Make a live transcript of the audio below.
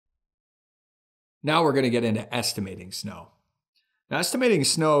Now we're going to get into estimating snow. Now, estimating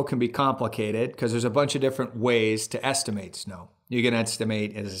snow can be complicated because there's a bunch of different ways to estimate snow. You can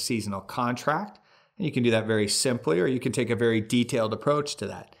estimate it as a seasonal contract, and you can do that very simply, or you can take a very detailed approach to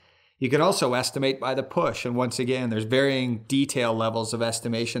that. You can also estimate by the push, and once again, there's varying detail levels of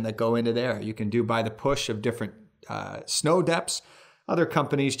estimation that go into there. You can do by the push of different snow depths. Other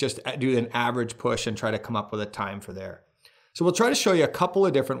companies just do an average push and try to come up with a time for there. So we'll try to show you a couple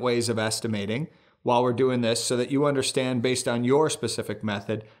of different ways of estimating while we're doing this so that you understand, based on your specific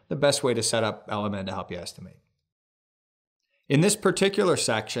method, the best way to set up LMN to help you estimate. In this particular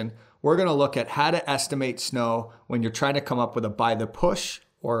section, we're going to look at how to estimate snow when you're trying to come up with a by the push,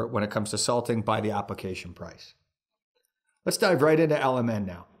 or when it comes to salting, by the application price. Let's dive right into LMN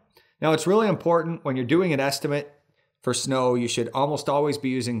now. Now, it's really important when you're doing an estimate for snow, you should almost always be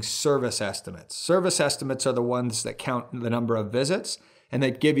using service estimates. Service estimates are the ones that count the number of visits, and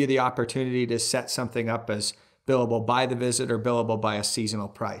they give you the opportunity to set something up as billable by the visit or billable by a seasonal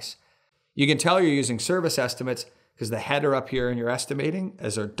price. You can tell you're using service estimates because the header up here in your estimating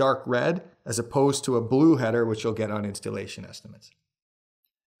is a dark red as opposed to a blue header, which you'll get on installation estimates.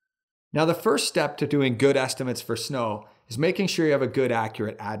 Now, the first step to doing good estimates for snow is making sure you have a good,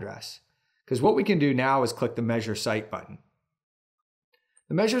 accurate address. Because what we can do now is click the Measure Site button.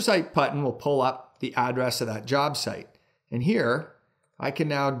 The Measure Site button will pull up the address of that job site. And here, I can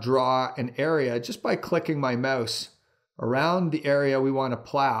now draw an area just by clicking my mouse around the area we want to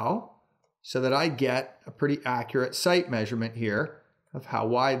plow so that I get a pretty accurate site measurement here of how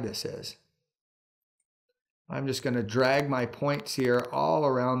wide this is. I'm just going to drag my points here all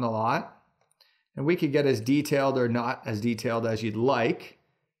around the lot. And we could get as detailed or not as detailed as you'd like.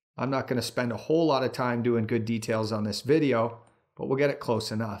 I'm not going to spend a whole lot of time doing good details on this video, but we'll get it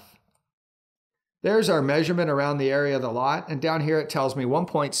close enough. There's our measurement around the area of the lot, and down here it tells me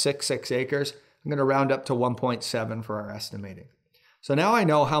 1.66 acres. I'm going to round up to 1.7 for our estimating. So now I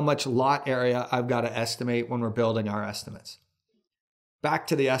know how much lot area I've got to estimate when we're building our estimates. Back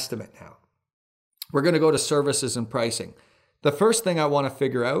to the estimate now. We're going to go to services and pricing. The first thing I want to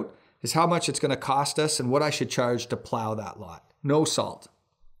figure out is how much it's going to cost us and what I should charge to plow that lot. No salt.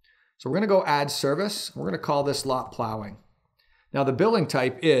 So we're going to go add service. We're going to call this lot plowing. Now the billing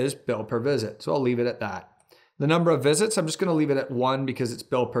type is bill per visit, so I'll leave it at that. The number of visits, I'm just going to leave it at 1 because it's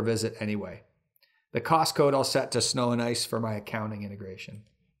bill per visit anyway. The cost code I'll set to snow and ice for my accounting integration.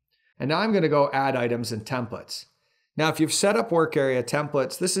 And now I'm going to go add items and templates. Now if you've set up work area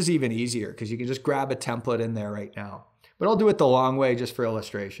templates, this is even easier because you can just grab a template in there right now. But I'll do it the long way just for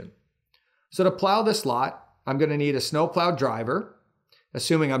illustration. So to plow this lot, I'm going to need a snowplow driver,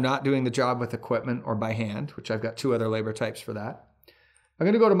 assuming I'm not doing the job with equipment or by hand, which I've got 2 other labor types for that. I'm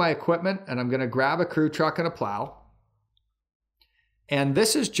going to go to my equipment and I'm going to grab a crew truck and a plow. And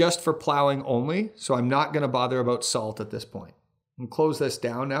this is just for plowing only, so I'm not going to bother about salt at this point. I'm going to close this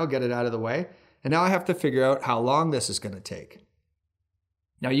down now, get it out of the way. And now I have to figure out how long this is going to take.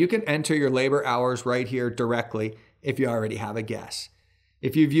 Now you can enter your labor hours right here directly if you already have a guess.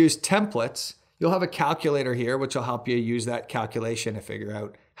 If you've used templates, you'll have a calculator here, which will help you use that calculation to figure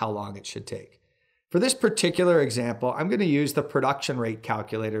out how long it should take. For this particular example, I'm going to use the production rate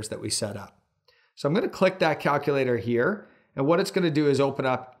calculators that we set up. So I'm going to click that calculator here, and what it's going to do is open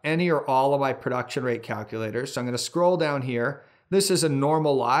up any or all of my production rate calculators. So I'm going to scroll down here. This is a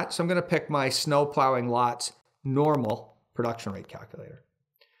normal lot, so I'm going to pick my snow plowing lot's normal production rate calculator.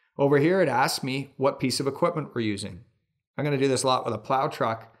 Over here, it asks me what piece of equipment we're using. I'm going to do this lot with a plow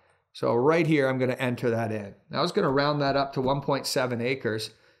truck. So right here, I'm going to enter that in. Now I was going to round that up to 1.7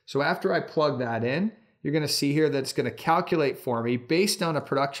 acres. So after I plug that in, you're going to see here that it's going to calculate for me based on a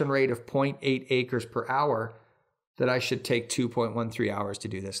production rate of 0.8 acres per hour that I should take 2.13 hours to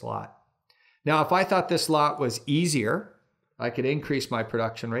do this lot. Now, if I thought this lot was easier, I could increase my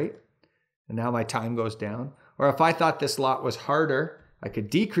production rate and now my time goes down. Or if I thought this lot was harder, I could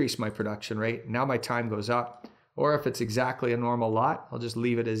decrease my production rate and now my time goes up. Or if it's exactly a normal lot, I'll just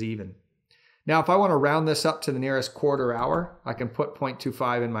leave it as even. Now, if I want to round this up to the nearest quarter hour, I can put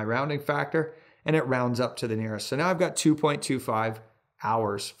 0.25 in my rounding factor and it rounds up to the nearest. So now I've got 2.25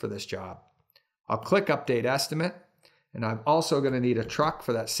 hours for this job. I'll click Update Estimate, and I'm also going to need a truck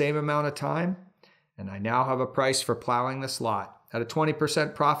for that same amount of time. And I now have a price for plowing this lot. At a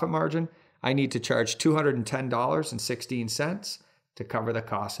 20% profit margin, I need to charge $210.16 to cover the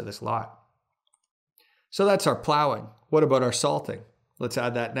cost of this lot. So that's our plowing. What about our salting? Let's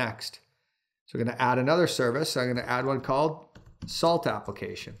add that next. So we're going to add another service. I'm going to add one called Salt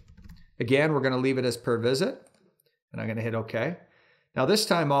Application. Again, we're going to leave it as per visit, and I'm going to hit OK. Now this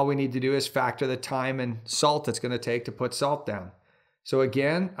time all we need to do is factor the time and salt it's going to take to put salt down. So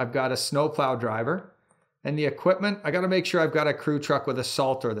again, I've got a snowplow driver, and the equipment, I got to make sure I've got a crew truck with a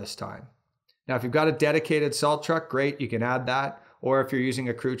salter this time. Now, if you've got a dedicated salt truck, great, you can add that. Or if you're using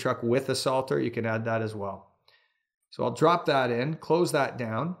a crew truck with a salter, you can add that as well. So I'll drop that in, close that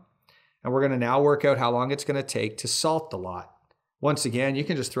down, and we're going to now work out how long it's going to take to salt the lot. Once again, you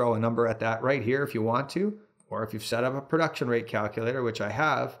can just throw a number at that right here if you want to, or if you've set up a production rate calculator, which I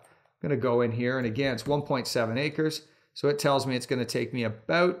have, I'm going to go in here, and again, it's 1.7 acres, so it tells me it's going to take me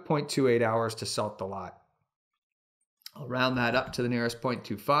about 0.28 hours to salt the lot. I'll round that up to the nearest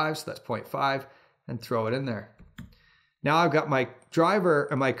 0.25, so that's 0.5, and throw it in there. Now I've got my driver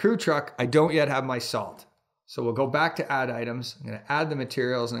and my crew truck. I don't yet have my salt. So we'll go back to add items. I'm going to add the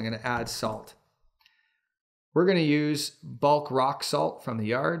materials, and I'm going to add salt. We're going to use bulk rock salt from the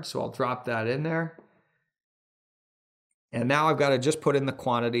yard, so I'll drop that in there. And now I've got to just put in the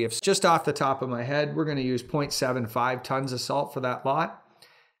quantity of, just off the top of my head, we're going to use 0.75 tons of salt for that lot.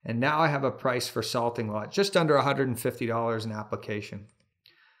 And now I have a price for salting the lot, just under $150 an application.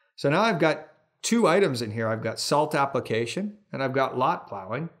 So now I've got two items in here. I've got salt application, and I've got lot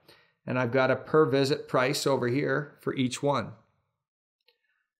plowing, and I've got a per visit price over here for each one.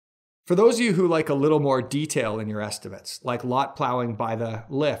 For those of you who like a little more detail in your estimates, like lot plowing by the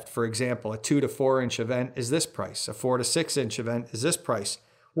lift, for example, a 2 to 4 inch event is this price, a 4 to 6 inch event is this price.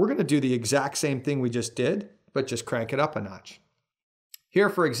 We're going to do the exact same thing we just did, but just crank it up a notch. Here,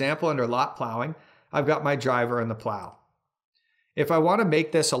 for example, under lot plowing, I've got my driver and the plow. If I want to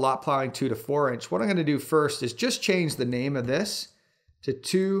make this a lot plowing 2 to 4 inch, what I'm going to do first is just change the name of this to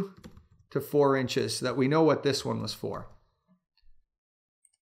 2 to 4 inches so that we know what this one was for.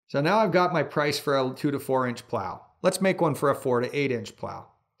 So now I've got my price for a 2 to 4 inch plow. Let's make one for a 4 to 8 inch plow.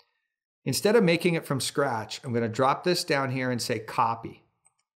 Instead of making it from scratch, I'm going to drop this down here and say copy.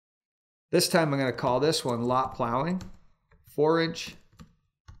 This time I'm going to call this one lot plowing 4 inch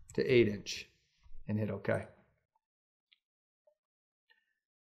to 8 inch and hit OK.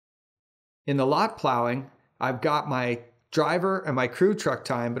 In the lot plowing, I've got my driver and my crew truck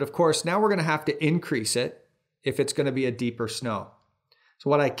time, but of course now we're going to have to increase it if it's going to be a deeper snow. So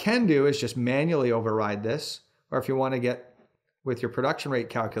what I can do is just manually override this, or if you want to get with your production rate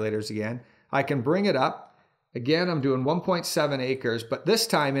calculators again, I can bring it up. Again, I'm doing 1.7 acres, but this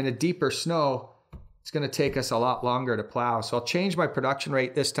time in a deeper snow, it's going to take us a lot longer to plow. So I'll change my production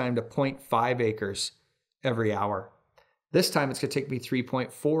rate this time to 0.5 acres every hour. This time it's going to take me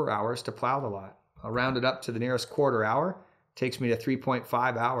 3.4 hours to plow the lot. I'll round it up to the nearest quarter hour. It takes me to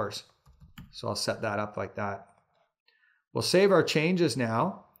 3.5 hours. So I'll set that up like that. We'll save our changes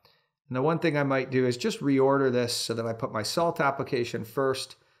now. And the one thing I might do is just reorder this so that I put my salt application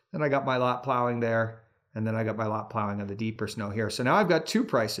first, then I got my lot plowing there, and then I got my lot plowing of the deeper snow here. So now I've got two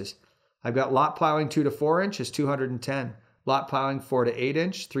prices. I've got lot plowing 2 to 4 inch is $210. Lot plowing 4 to 8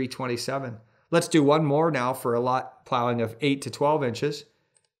 inch, $327. Let's do one more now for a lot plowing of 8 to 12 inches.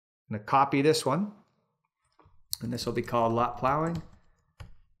 I'm going to copy this one, and this will be called lot plowing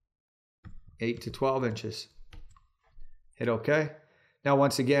 8 to 12 inches. Hit OK. Now,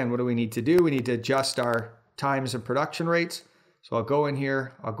 once again, what do we need to do? We need to adjust our times and production rates. So I'll go in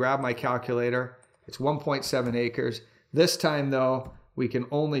here, I'll grab my calculator. It's 1.7 acres. This time, though, we can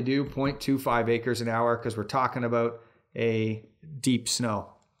only do 0.25 acres an hour because we're talking about a deep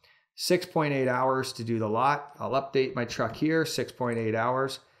snow. 6.8 hours to do the lot. I'll update my truck here, 6.8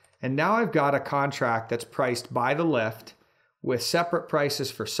 hours. And now I've got a contract that's priced by the lift with separate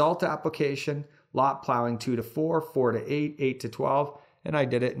prices for salt application, lot plowing 2 to 4, 4 to 8, 8 to 12, and I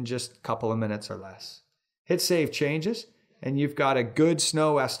did it in just a couple of minutes or less. Hit Save Changes, and you've got a good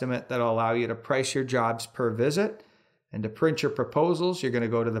snow estimate that'll allow you to price your jobs per visit. And to print your proposals, you're going to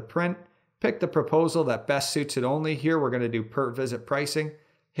go to the print, pick the proposal that best suits it only. Here we're going to do per visit pricing,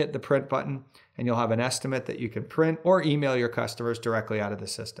 hit the print button, and you'll have an estimate that you can print or email your customers directly out of the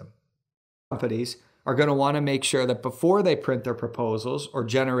system. Companies are going to want to make sure that before they print their proposals or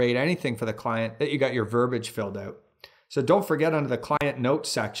generate anything for the client, that you got your verbiage filled out. So don't forget, under the client notes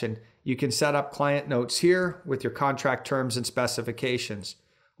section, you can set up client notes here with your contract terms and specifications.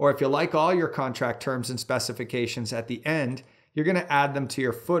 Or if you like all your contract terms and specifications at the end, you're going to add them to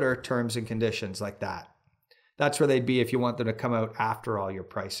your footer terms and conditions like that. That's where they'd be if you want them to come out after all your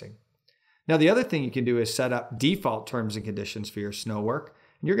pricing. Now, the other thing you can do is set up default terms and conditions for your snow work.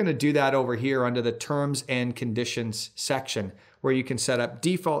 And you're going to do that over here under the terms and conditions section, where you can set up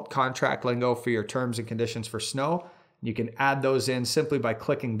default contract lingo for your terms and conditions for snow. You can add those in simply by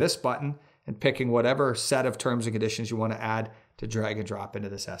clicking this button and picking whatever set of terms and conditions you want to add to drag and drop into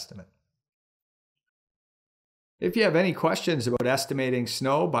this estimate. If you have any questions about estimating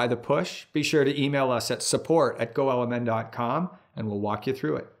snow by the push, be sure to email us at support@golmn.com, and we'll walk you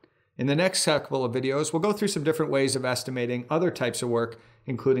through it. In the next couple of videos, we'll go through some different ways of estimating other types of work,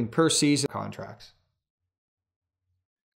 including per season contracts.